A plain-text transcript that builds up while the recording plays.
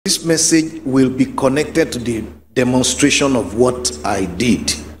This message will be connected to the demonstration of what I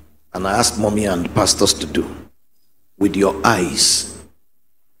did, and I asked mommy and pastors to do with your eyes.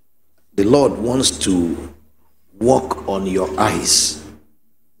 The Lord wants to work on your eyes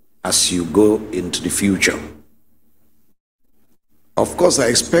as you go into the future. Of course, I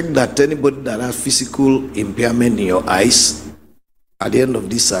expect that anybody that has physical impairment in your eyes, at the end of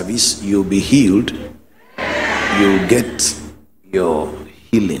this service, you'll be healed. You'll get your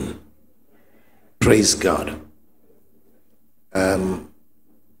healing. Praise God. In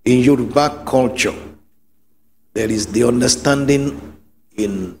Yoruba culture, there is the understanding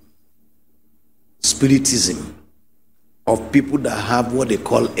in spiritism of people that have what they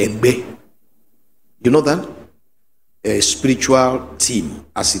call ebe. You know that? A spiritual team,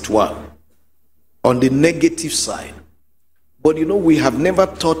 as it were, on the negative side. But you know, we have never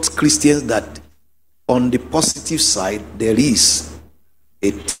taught Christians that on the positive side, there is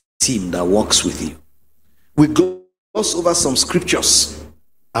a team that works with you. We gloss over some scriptures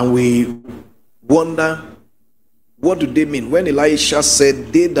and we wonder, what do they mean? When Elisha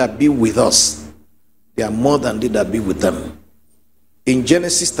said, they that be with us, they are more than they that be with them. In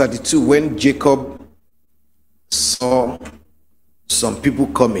Genesis 32, when Jacob saw some people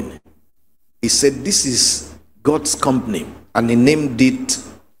coming, he said, this is God's company, and he named it,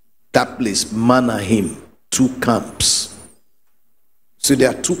 that place, Manahim, 2 camps. So there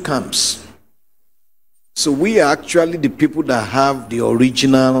are 2 camps. So we are actually the people that have the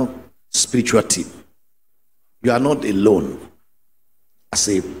original spiritual team. You are not alone as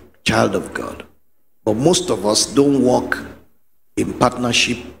a child of God. But most of us don't walk in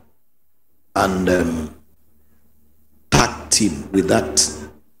partnership and tag team with that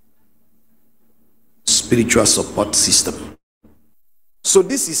spiritual support system. So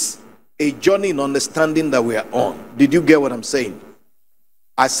this is a journey in understanding that we are on. Did you get what I'm saying?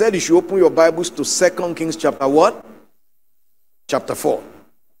 I said you should open your Bibles to 2 Kings chapter what? Chapter 4.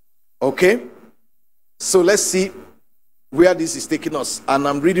 Okay? So let's see where this is taking us. And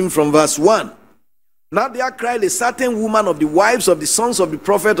I'm reading from verse 1. Now there cried a certain woman of the wives of the sons of the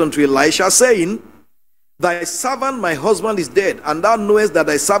prophet unto Elisha, saying, thy servant my husband is dead, and thou knowest that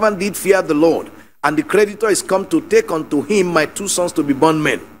thy servant did fear the Lord, and the creditor is come to take unto him my 2 sons to be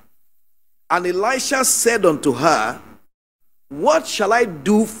bondmen. And Elisha said unto her, what shall I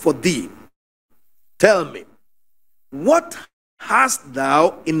do for thee? Tell me, what hast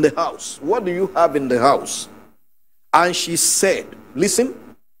thou in the house? What do you have in the house? And she said,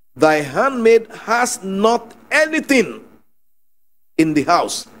 listen, thy handmaid has not anything in the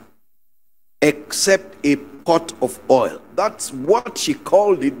house except a pot of oil. That's what she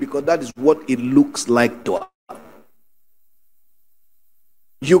called it, because that is what it looks like to her.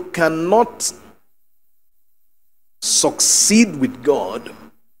 You cannot succeed with God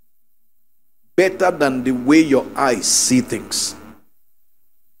better than the way your eyes see things.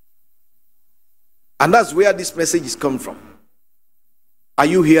 And that's where this message is coming from. Are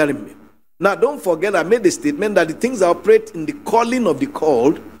you hearing me? Now don't forget, I made the statement that the things that operate in the calling of the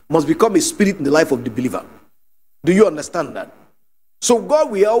called must become a spirit in the life of the believer. Do you understand that? So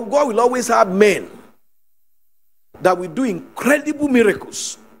God will always have men that will do incredible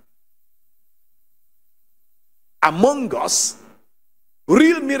miracles among us,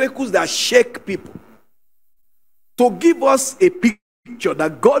 real miracles that shake people, to give us a picture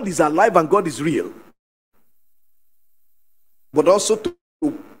that God is alive and God is real, but also to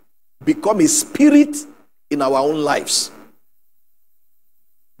become a spirit in our own lives.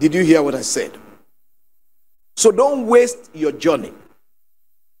 Did you hear what I said? So don't waste your journey.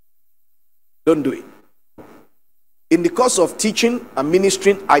 Don't do it. In the course of teaching and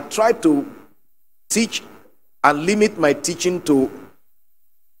ministering, I try to teach and limit my teaching to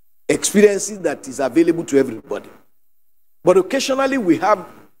experiences that is available to everybody. But occasionally we have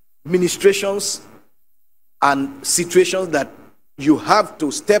ministrations and situations that you have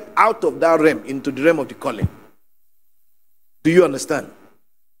to step out of that realm into the realm of the calling. Do you understand?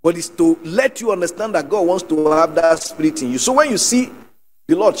 But it's to let you understand that God wants to have that spirit in you. So when you see,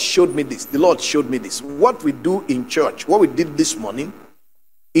 the Lord showed me this, the Lord showed me this. What we do in church, what we did this morning,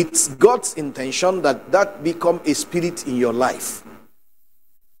 it's God's intention that that become a spirit in your life.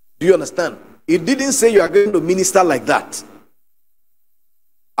 Do you understand? It didn't say you are going to minister like that.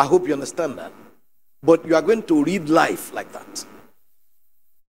 I hope you understand that. But you are going to read life like that.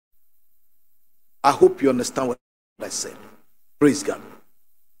 I hope you understand what I said. Praise God.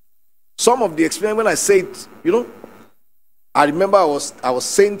 Some of the experience, when I say it, you know, I remember I was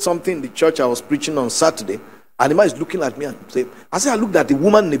saying something in the church I was preaching on Saturday, and the man is looking at me and saying, I looked at a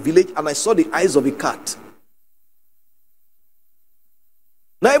woman in the village and I saw the eyes of a cat.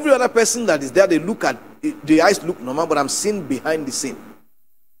 Now every other person that is there, they look at, the eyes look normal, but I'm seeing behind the scene.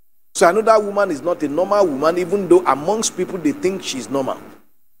 So I know that woman is not a normal woman, even though amongst people they think she's normal.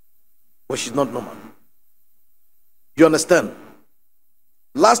 But she's not normal. You understand?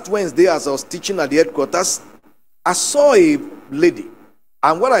 Last Wednesday, as I was teaching at the headquarters, I saw a lady.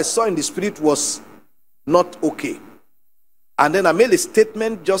 And what I saw in the spirit was not okay. And then I made a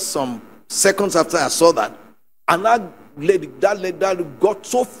statement just some seconds after I saw that. And that lady got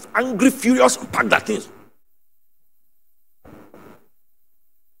so angry, furious, and packed that thing.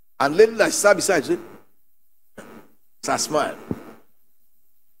 And lady that sat beside me, so I smiled.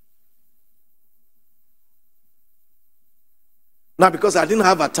 Now, because I didn't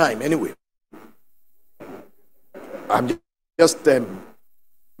have a time anyway, I'm just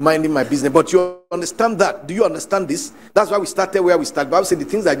minding my business. But you understand that? Do you understand this? That's why we started where we started. The Bible said the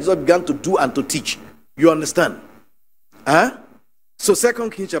things that Jesus began to do and to teach. You understand? Huh? So 2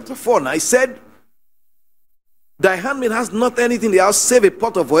 Kings chapter 4, now he said, thy handmaid has not anything in the house save a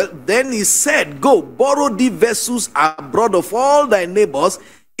pot of oil. Then he said, go, borrow the vessels abroad of all thy neighbors,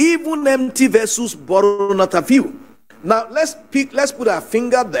 even empty vessels borrow not a few. Now let's put our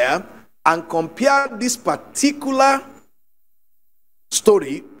finger there and compare this particular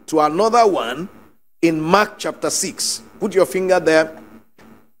story to another one in Mark chapter 6. Put your finger there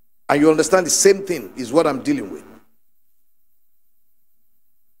and you understand the same thing is what I'm dealing with.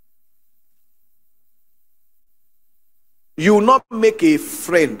 You will not make a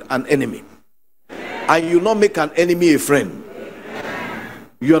friend an enemy, and you will not make an enemy a friend.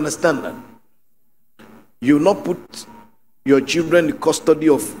 You understand that? You will not put your children in custody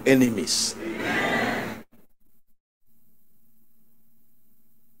of enemies.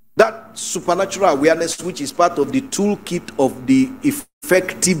 That supernatural awareness, which is part of the toolkit of the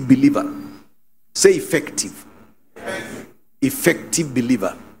effective believer. Say effective. Effective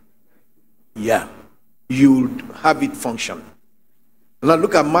believer. Yeah. You'll have it function. Now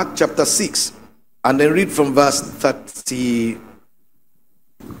look at Mark chapter 6 and then read from verse 35.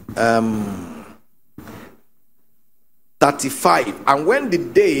 And when the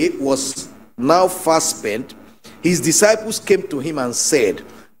day was now fast spent, his disciples came to him and said,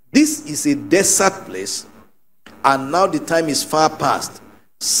 this is a desert place, and now the time is far past.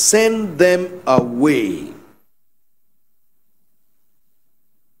 Send them away,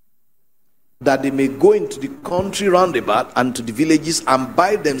 that they may go into the country round about and to the villages and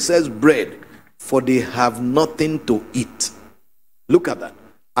buy themselves bread, for they have nothing to eat. Look at that.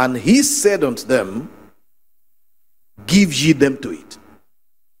 And he said unto them, give ye them to eat.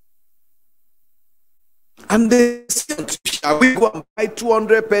 And they said, shall we go and buy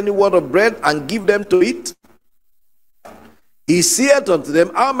 200 penny worth of bread and give them to eat? He said unto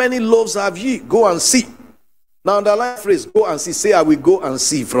them, how many loaves have ye? Go and see. Now the last phrase, go and see. Say, I will go and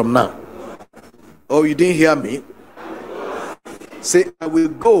see from now. Oh, you didn't hear me? Say, I will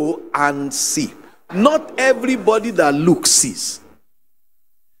go and see. Not everybody that looks sees.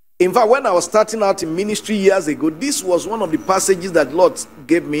 In fact, when I was starting out in ministry years ago, this was one of the passages that Lord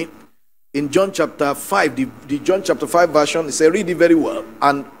gave me in John chapter 5, the John chapter 5 version. He said, read it very well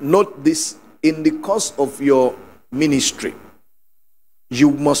and note this: in the course of your ministry,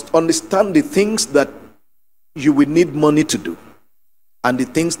 you must understand the things that you will need money to do and the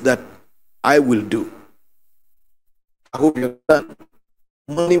things that I will do. I hope you understand.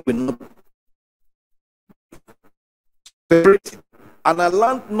 Money will not separate. And I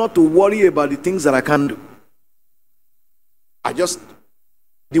learned not to worry about the things that I can do.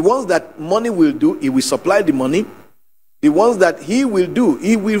 The ones that money will do, he will supply the money. The ones that he will do,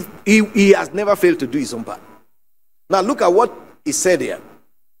 he has never failed to do his own part. Now look at what he said here.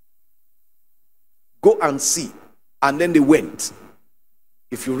 Go and see. And then they went.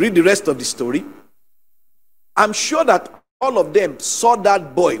 If you read the rest of the story, I'm sure that all of them saw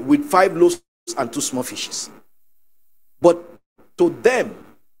that boy with 5 loaves and 2 small fishes. But to them,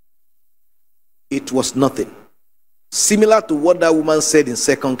 it was nothing. Similar to what that woman said in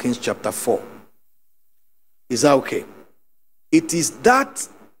 2 Kings chapter 4. Is that okay? It is that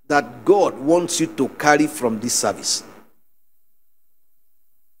God wants you to carry from this service.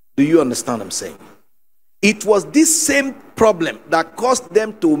 Do you understand what I'm saying? It was this same problem that caused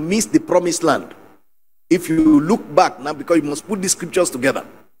them to miss the promised land. If you look back now, because you must put these scriptures together.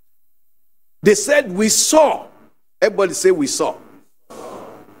 They said, we saw. Everybody say, we saw.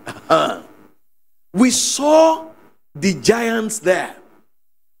 We saw the giants there.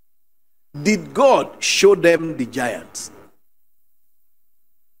 Did God show them the giants?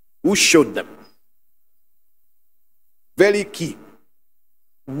 Who showed them? Very key.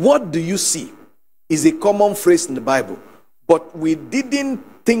 What do you see? Is a common phrase in the Bible, but we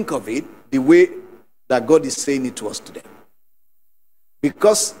didn't think of it the way that God is saying it to us today.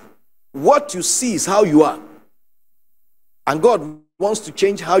 Because what you see is how you are. And God wants to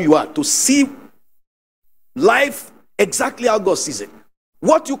change how you are, to see life exactly how God sees it.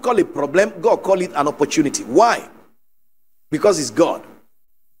 What you call a problem, God call it an opportunity. Why? Because it's God.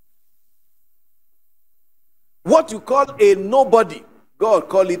 What you call a nobody, God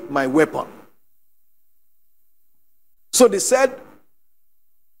call it my weapon. So they said,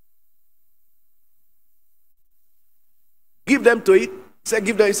 give them to it. He said,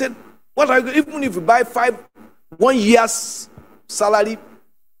 give them. He said, what are you, even if you buy 1 year's salary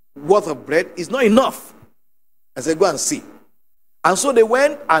worth of bread, it's not enough. I said, go and see. And so they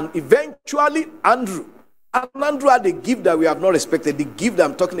went, and eventually Andrew had a gift that we have not respected. The gift that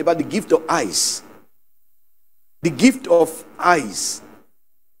I'm talking about, the gift of eyes. The gift of eyes.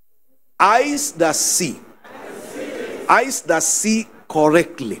 Eyes that see. Eyes that see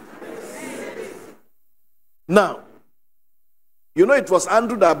correctly. Now, you know, it was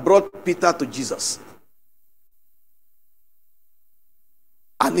Andrew that brought Peter to Jesus.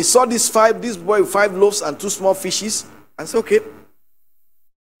 And he saw this boy with 5 loaves and 2 small fishes, and said, okay.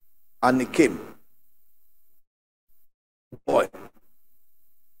 And he came. Boy.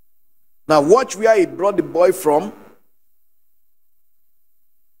 Now watch where he brought the boy from.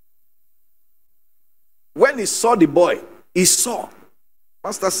 When he saw the boy, he saw.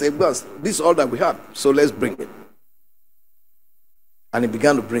 Master said, this is all that we have, so let's bring it. And he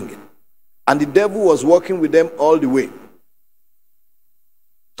began to bring it. And the devil was working with them all the way,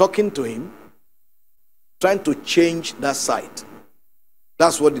 talking to him, trying to change that sight.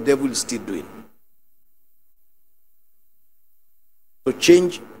 That's what the devil is still doing. To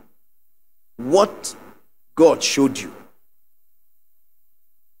change what God showed you,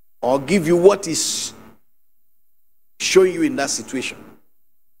 or give you what is showing you in that situation.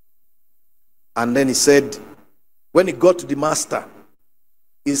 And then he said, when he got to the master,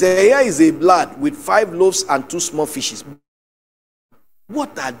 he said, here is a lad with 5 loaves and 2 small fishes.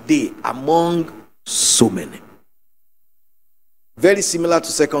 What are they among so many? Very similar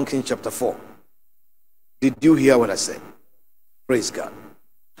to 2 Kings chapter 4. Did you hear what I said? Praise God.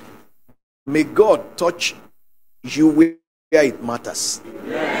 May God touch you where it matters.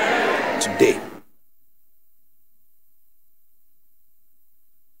 Amen. Today.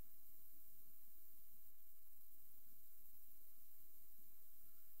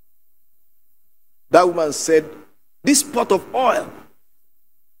 That woman said, this pot of oil,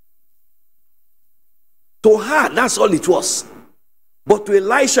 to her, that's all it was. But to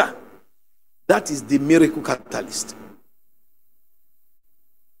Elisha, that is the miracle catalyst.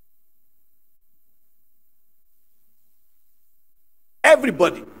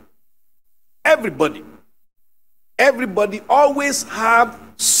 Everybody always have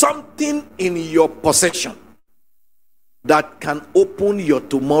something in your possession that can open your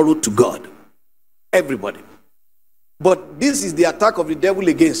tomorrow to God. Everybody. But this is the attack of the devil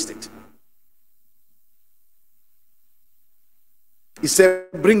against it. He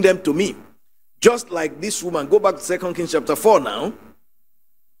said, bring them to me. Just like this woman. Go back to 2 Kings chapter 4 now.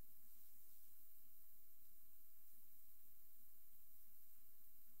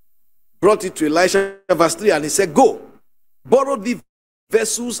 Brought it to Elisha, verse 3, and he said, go, borrow the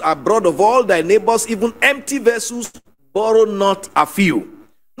vessels abroad of all thy neighbors, even empty vessels, borrow not a few.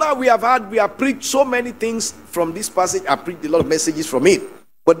 Now we have preached so many things from this passage. I preached a lot of messages from it.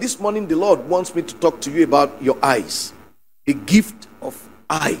 But this morning the Lord wants me to talk to you about your eyes. The gift of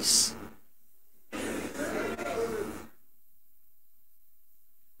eyes.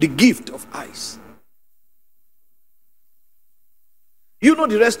 The gift of eyes. You know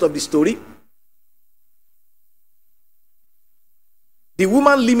the rest of the story. The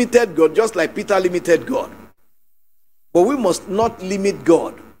woman limited God just like Peter limited God. But we must not limit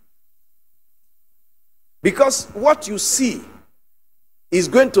God. Because what you see is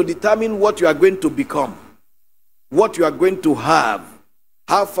going to determine what you are going to become, what you are going to have,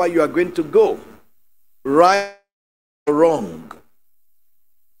 how far you are going to go, right or wrong.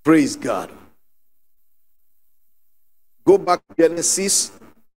 Praise God. Go back to Genesis.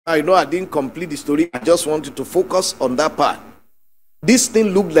 I know I didn't complete the story. I just wanted to focus on that part. This thing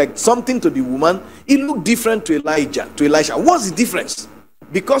looked like something to the woman. It looked different to Elisha. What's the difference?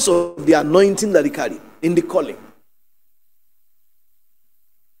 Because of the anointing that he carried in the calling.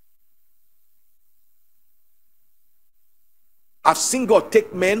 I've seen God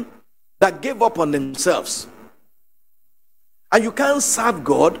take men that gave up on themselves. And you can't serve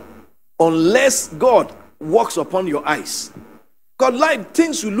God unless God works upon your eyes. God, like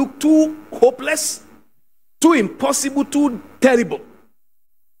things will look too hopeless, too impossible, too terrible.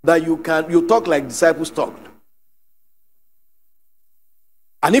 that you talk like disciples talked.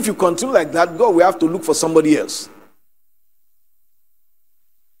 And if you continue like that, God will have to look for somebody else.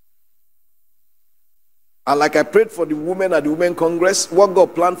 And like I prayed for the women at the Women Congress, what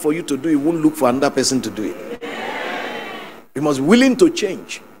God planned for you to do, He won't look for another person to do it. You must be willing to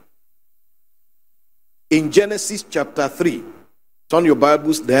change. In Genesis chapter 3, turn your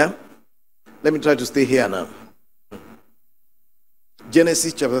Bibles there. Let me try to stay here now.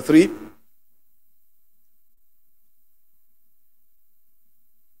 Genesis chapter 3.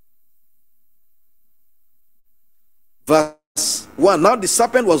 Verse 1. Now the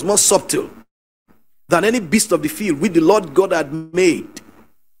serpent was more subtle than any beast of the field which the Lord God had made.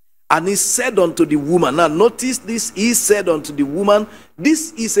 And he said unto the woman, now notice this, he said unto the woman,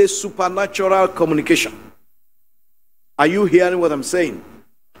 this is a supernatural communication. Are you hearing what I'm saying?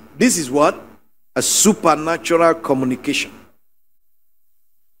 This is what? A supernatural communication.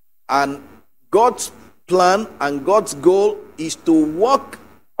 And God's plan and God's goal is to work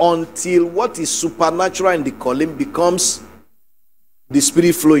until what is supernatural in the calling becomes the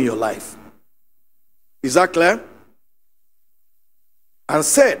spirit flow in your life. Is that clear? And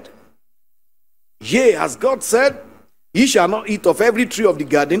said, yea, as God said, ye shall not eat of every tree of the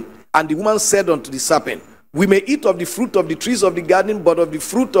garden. And the woman said unto the serpent, we may eat of the fruit of the trees of the garden, but of the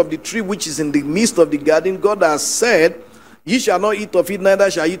fruit of the tree which is in the midst of the garden, God has said, ye shall not eat of it,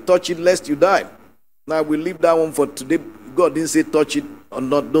 neither shall ye touch it, lest you die. Now we'll leave that one for today. God didn't say touch it or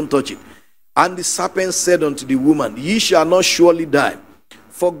not, don't touch it. And the serpent said unto the woman, ye shall not surely die.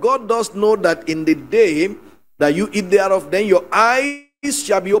 For God does know that in the day that you eat thereof, then your eyes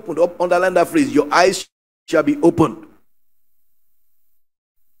shall be opened. Underline that phrase, your eyes shall be opened.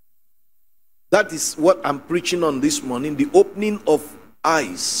 That is what I'm preaching on this morning, the opening of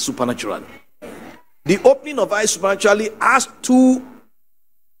eyes supernaturally. The opening of eyes supernaturally has two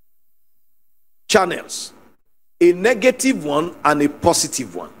channels, a negative one and a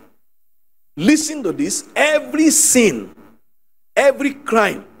positive one. Listen to this. Every sin, every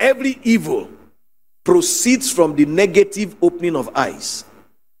crime, every evil proceeds from the negative opening of eyes.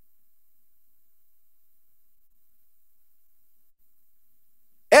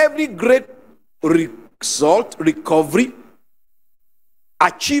 Every great result, recovery,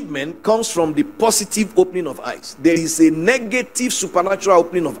 achievement comes from the positive opening of eyes. There is a negative supernatural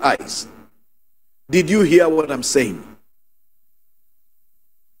opening of eyes. Did you hear what I'm saying?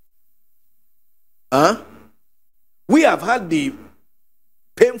 We have had the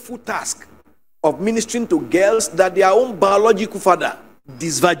painful task of ministering to girls that their own biological father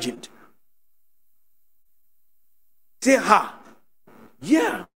disvirgined. Say,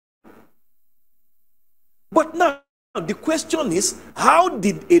 yeah. But now, the question is, how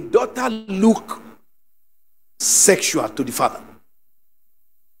did a daughter look sexual to the father?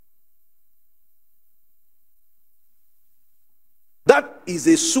 That is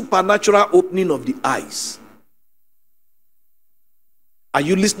a supernatural opening of the eyes. Are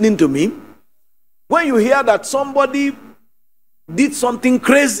you listening to me? When you hear that somebody did something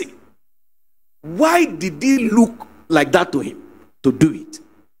crazy, why did he look like that to him to do it?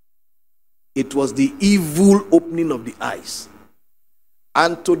 It was the evil opening of the eyes.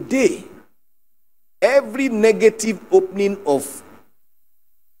 And today, every negative opening of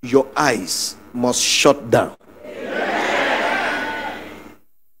your eyes must shut down.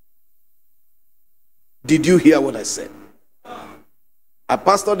 Did you hear what I said? I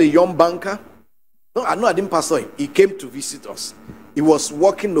pastored a young banker. No, I didn't pastor him. He came to visit us. He was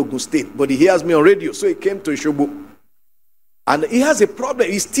working in Ogun State, but he hears me on radio, so he came to Ishobo. And he has a problem.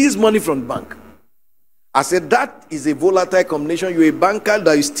 He steals money from the bank. I said, that is a volatile combination. You're a banker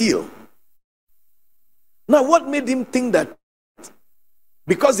that you steal. Now, what made him think that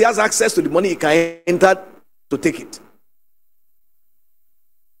because he has access to the money, he can enter to take it?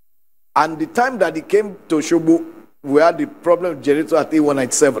 And the time that he came to Ishobo, we had the problem with generator at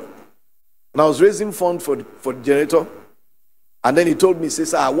A197. And I was raising funds for the generator. And then he told me, he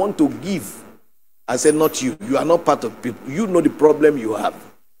says, I want to give. I said, not you. You are not part of people. You know the problem you have.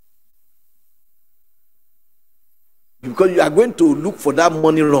 Because you are going to look for that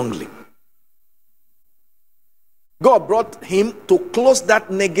money wrongly. God brought him to close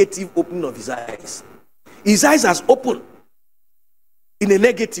that negative opening of his eyes. His eyes has opened in a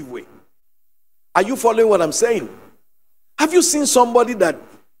negative way. Are you following what I'm saying? Have you seen somebody that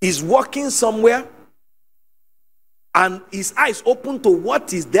is walking somewhere and his eyes open to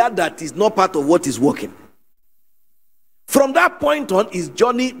what is there that is not part of what is working? From that point on, his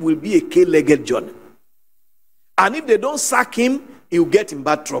journey will be a K-legged journey. And if they don't sack him, he will get in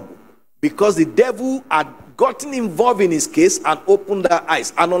bad trouble. Because the devil had gotten involved in his case and opened their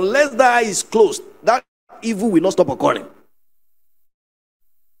eyes. And unless the eye is closed, that evil will not stop occurring.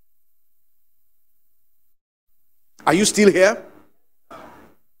 Are you still here?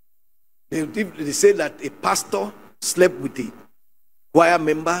 They say that a pastor slept with a choir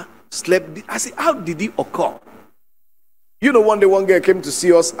member, slept. I say, how did it occur? You know, one day one girl came to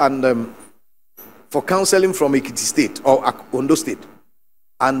see us and for counseling from Ekiti State or Ondo State.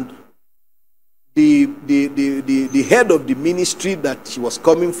 And the head of the ministry that she was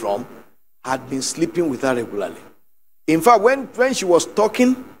coming from had been sleeping with her regularly. In fact, when she was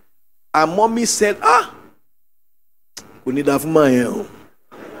talking, her mommy said, we need to have my.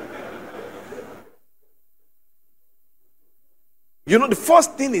 You know, the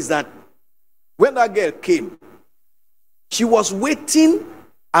first thing is that when that girl came, she was waiting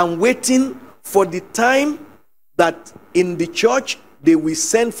and waiting for the time that in the church they will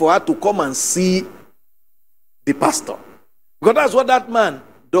send for her to come and see the pastor. Because that's what that man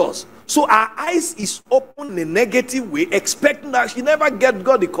does. So her eyes is open in a negative way, expecting that she never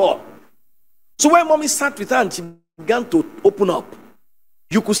got the call. So when mommy sat with her and she began to open up,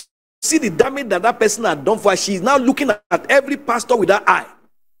 you could see the damage that that person had done for her. She is now looking at every pastor with her eye.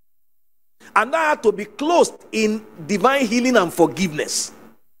 And that had to be closed in divine healing and forgiveness.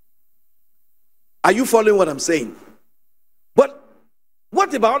 Are you following what I'm saying? But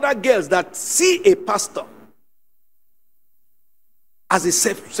what about other girls that see a pastor as a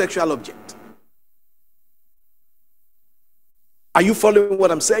sexual object? Are you following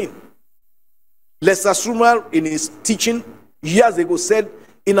what I'm saying? Lester Sumar, in his teaching years ago, said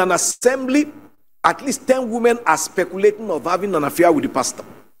in an assembly, at least 10 women are speculating of having an affair with the pastor.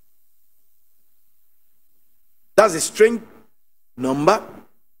 That's a strange number.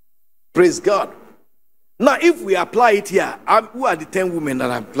 Praise God. Now, if we apply it here, who are the 10 women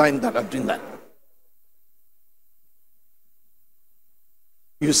that are applying that are doing that?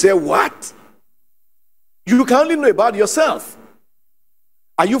 You say, what? You can only know about yourself.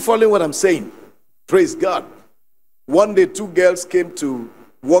 Are you following what I'm saying? Praise God. One day, 2 girls came to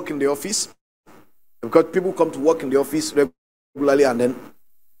work in the office, because people come to work in the office regularly, and then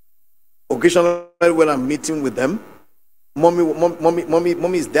occasionally when I'm meeting with them,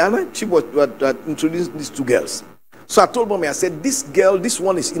 mommy is there. She was introducing these 2 girls. So I told mommy, I said, this girl, this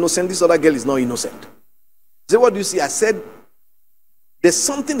one is innocent, this other girl is not innocent. She said, what do you see? I said, there's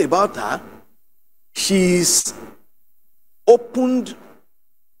something about her. She's opened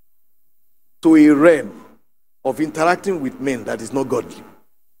to a realm of interacting with men that is not godly.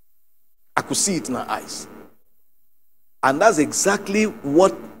 I could see it in her eyes. And that's exactly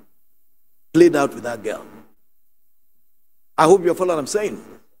what played out with that girl. I hope you're following what I'm saying.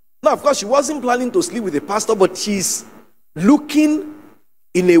 Now, of course, she wasn't planning to sleep with a pastor, but she's looking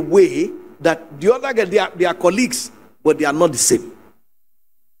in a way that the other girl, they are colleagues, but they are not the same.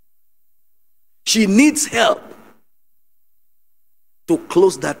 She needs help to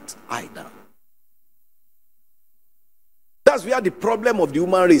close that eye down. That's where the problem of the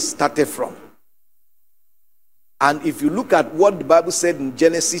human race started from. And if you look at what the Bible said in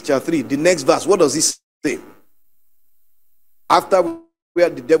Genesis chapter 3, the next verse, what does it say? After where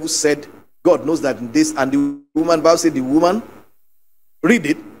the devil said, God knows that in this, and the woman, Bible said the woman, read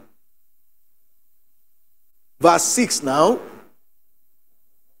it. Verse 6 now.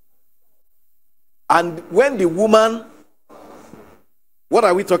 And when the woman, what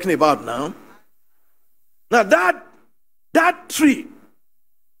are we talking about now? Now that tree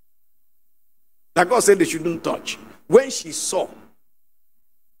that God said they shouldn't touch, when she saw,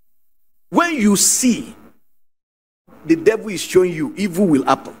 when you see the devil is showing you, evil will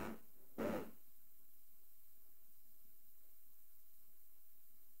happen.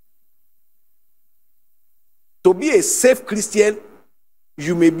 To be a safe Christian,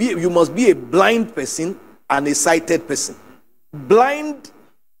 you must be a blind person and a sighted person. Blind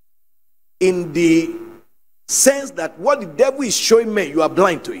in the sense that what the devil is showing men, you are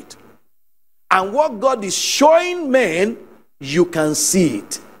blind to it. And what God is showing men, you can see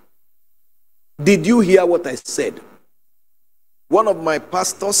it. Did you hear what I said? One of my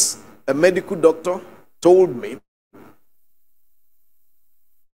pastors, a medical doctor, told me,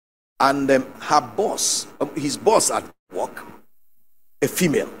 and her boss, his boss at work, a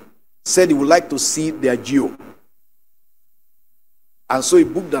female, said he would like to see their geo. And so he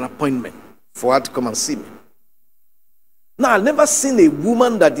booked an appointment for her to come and see me. Now, I've never seen a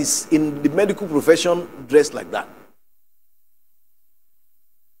woman that is in the medical profession dressed like that.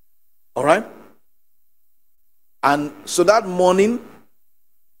 All right? And so that morning,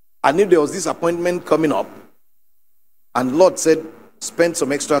 I knew there was this appointment coming up. And the Lord said, spend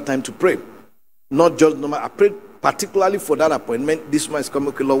some extra time to pray. Not just normal. I prayed particularly for that appointment. This one is coming,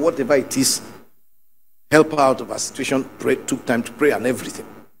 okay, Lord, whatever it is, help her out of her situation. Pray, took time to pray and everything.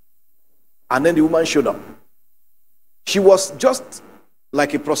 And then the woman showed up. She was just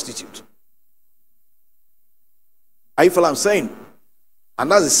like a prostitute. Are you following what I'm saying?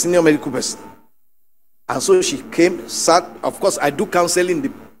 And that's a senior medical person. And so she came, sat. Of course, I do counseling in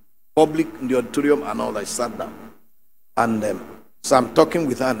the public, in the auditorium and all that. She sat down. And so I'm talking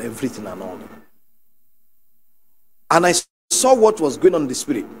with her and everything and all that. And I saw what was going on in the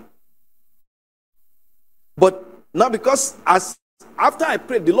spirit. But now, because after I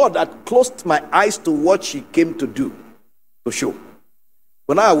prayed, the Lord had closed my eyes to what she came to do, to show.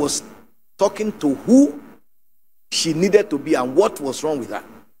 But now I was talking to who she needed to be and what was wrong with her.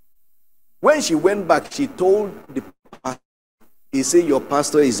 When she went back, she told the pastor, he said, your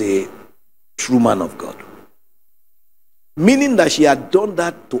pastor is a true man of God. Meaning that she had done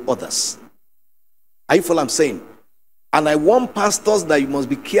that to others. Are you following what I'm saying? And I warn pastors that you must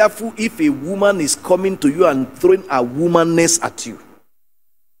be careful if a woman is coming to you and throwing a womanness at you.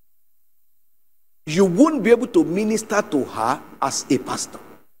 You won't be able to minister to her as a pastor.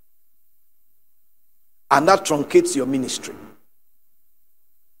 And that truncates your ministry.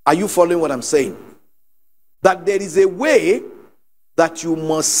 Are you following what I'm saying? That there is a way that you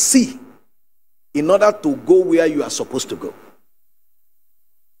must see in order to go where you are supposed to go.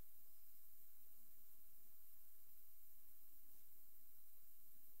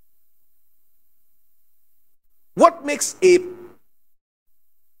 What makes a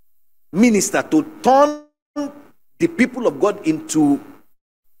minister to turn the people of God into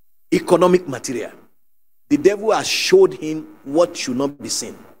economic material? The devil has showed him what should not be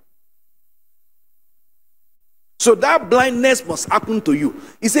seen. So that blindness must happen to you.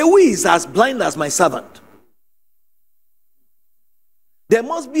 He said, who is as blind as my servant? There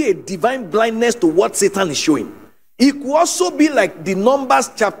must be a divine blindness to what Satan is showing. It could also be like the Numbers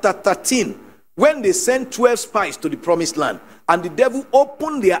chapter 13, when they sent 12 spies to the promised land, and the devil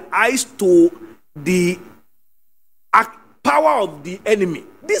opened their eyes to the power of the enemy.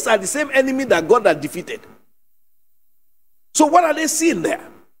 These are the same enemy that God had defeated. So what are they seeing there?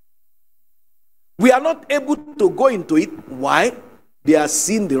 We are not able to go into it. Why? They are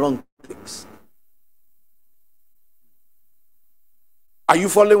seeing the wrong things. Are you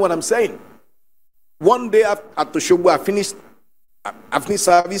following what I'm saying? One day at Toshobu, I finished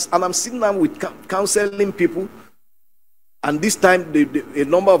service, and I'm sitting down with counseling people. And this time, a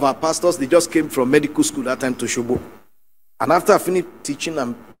number of our pastors, they just came from medical school that time to Toshobu. And after I finished teaching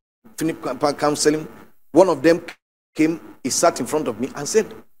and finished counseling, one of them came, he sat in front of me and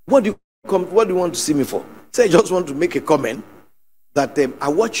said, what do you want to see me for? So I just want to make a comment that I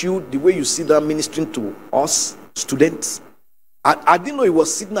watch you, the way you sit down ministering to us students. I didn't know he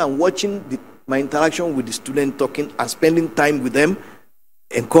was sitting and watching my interaction with the student, talking and spending time with them,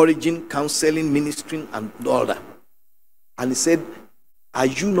 encouraging, counseling, ministering, and all that. And he said, are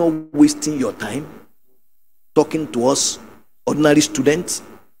you not wasting your time talking to us ordinary students?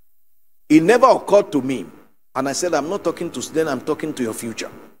 It never occurred to me. And I said, I'm not talking to students, I'm talking to your future.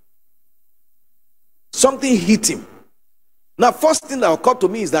 Something hit him. Now, first thing that occurred to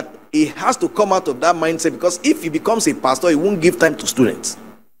me is that he has to come out of that mindset, because if he becomes a pastor, he won't give time to students.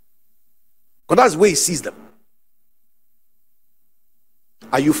 But that's the way he sees them.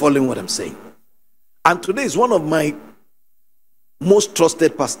 Are you following what I'm saying? And today is one of my most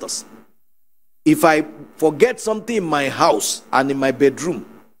trusted pastors. If I forget something in my house and in my bedroom,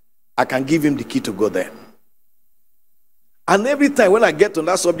 I can give him the key to go there. And every time when I get on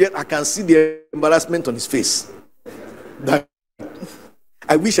that subject, I can see the embarrassment on his face. That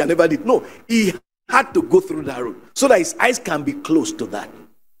I wish I never did. No, he had to go through that road so that his eyes can be closed to that.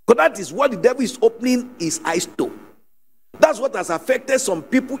 Because that is what the devil is opening his eyes to. That's what has affected some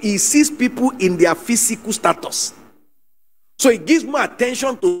people. He sees people in their physical status. So he gives more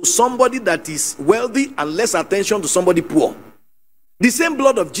attention to somebody that is wealthy and less attention to somebody poor. The same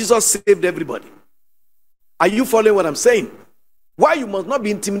blood of Jesus saved everybody. Are you following what I'm saying? Why you must not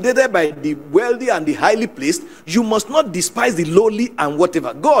be intimidated by the wealthy and the highly placed, you must not despise the lowly and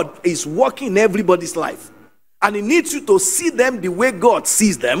whatever. God is working in everybody's life. And he needs you to see them the way God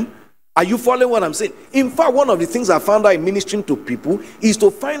sees them. Are you following what I'm saying? In fact, one of the things I found out in ministering to people is to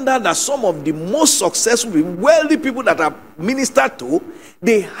find out that some of the most successful, wealthy people that are ministered to,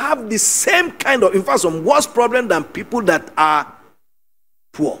 they have the same kind of, in fact, some worse problem than people that are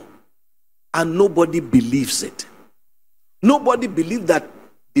poor. And nobody believes it. Nobody believes that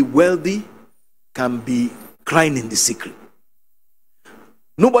the wealthy can be crying in the secret.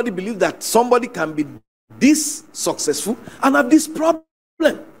 Nobody believes that somebody can be this successful and have this problem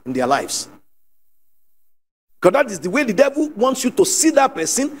in their lives. Because that is the way the devil wants you to see that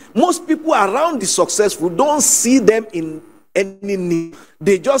person. Most people around the successful don't see them in any need.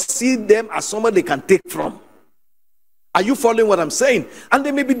 They just see them as someone they can take from. Are you following what I'm saying? And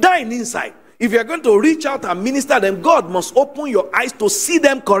they may be dying inside. If you're going to reach out and minister them, God must open your eyes to see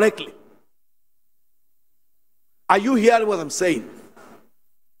them correctly. Are you hearing what I'm saying?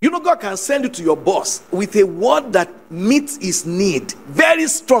 You know, God can send you to your boss with a word that meets his need very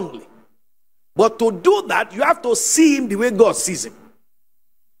strongly. But to do that, you have to see him the way God sees him.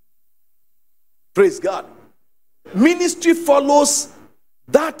 Praise God. Ministry follows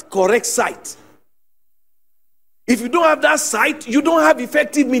that correct sight. If you don't have that sight, you don't have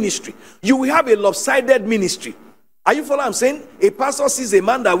effective ministry. You will have a lopsided ministry. Are you following what I'm saying? A pastor sees a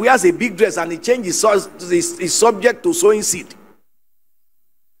man that wears a big dress and he changes his subject to sowing seed.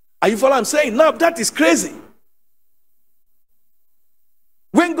 Are you following what I'm saying? Now that is crazy.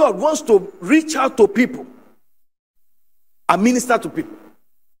 When God wants to reach out to people and minister to people.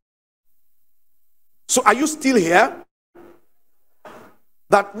 So are you still here?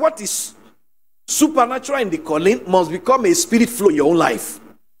 That what is supernatural in the calling must become a spirit flow in your own life.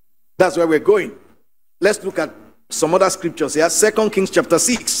 That's where we're going. Let's look at some other scriptures here. 2 Kings chapter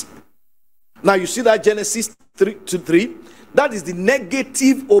 6. Now you see that Genesis 3:3. That is the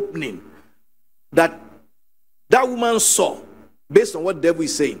negative opening that woman saw based on what the devil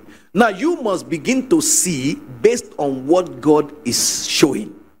is saying. Now you must begin to see based on what God is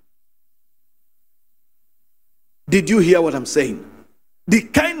showing. Did you hear what I'm saying? The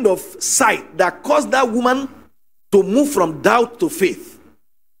kind of sight that caused that woman to move from doubt to faith,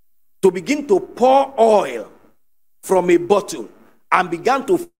 to begin to pour oil from a bottle and began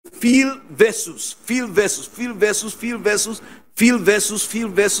to fill vessels, fill vessels, fill vessels, fill vessels, fill vessels, fill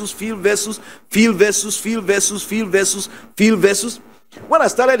vessels, fill vessels, fill vessels, fill vessels, fill vessels, fill vessels. When I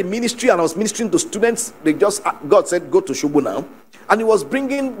started the ministry and I was ministering to students, God said, go to Shubu now. And he was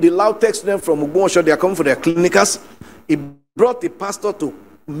bringing the Lautech students from Ugbonsho. They are coming for their clinicals. He brought a pastor to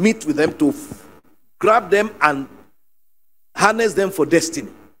meet with them, to grab them and harness them for destiny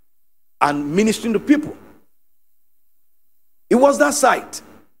and ministering to people. It was that sight.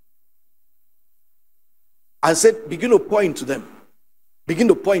 I said, begin to point to them. Begin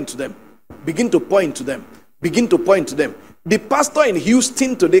to point to them. Begin to point to them. Begin to point to them. The pastor in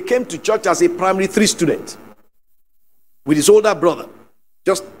Houston today came to church as a primary 3 student with his older brother.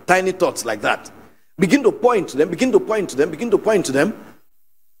 Just tiny thoughts like that. Begin to point to them. Begin to point to them. Begin to point to them.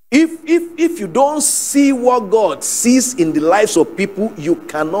 If you don't see what God sees in the lives of people, you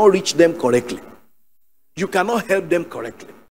cannot reach them correctly. You cannot help them correctly.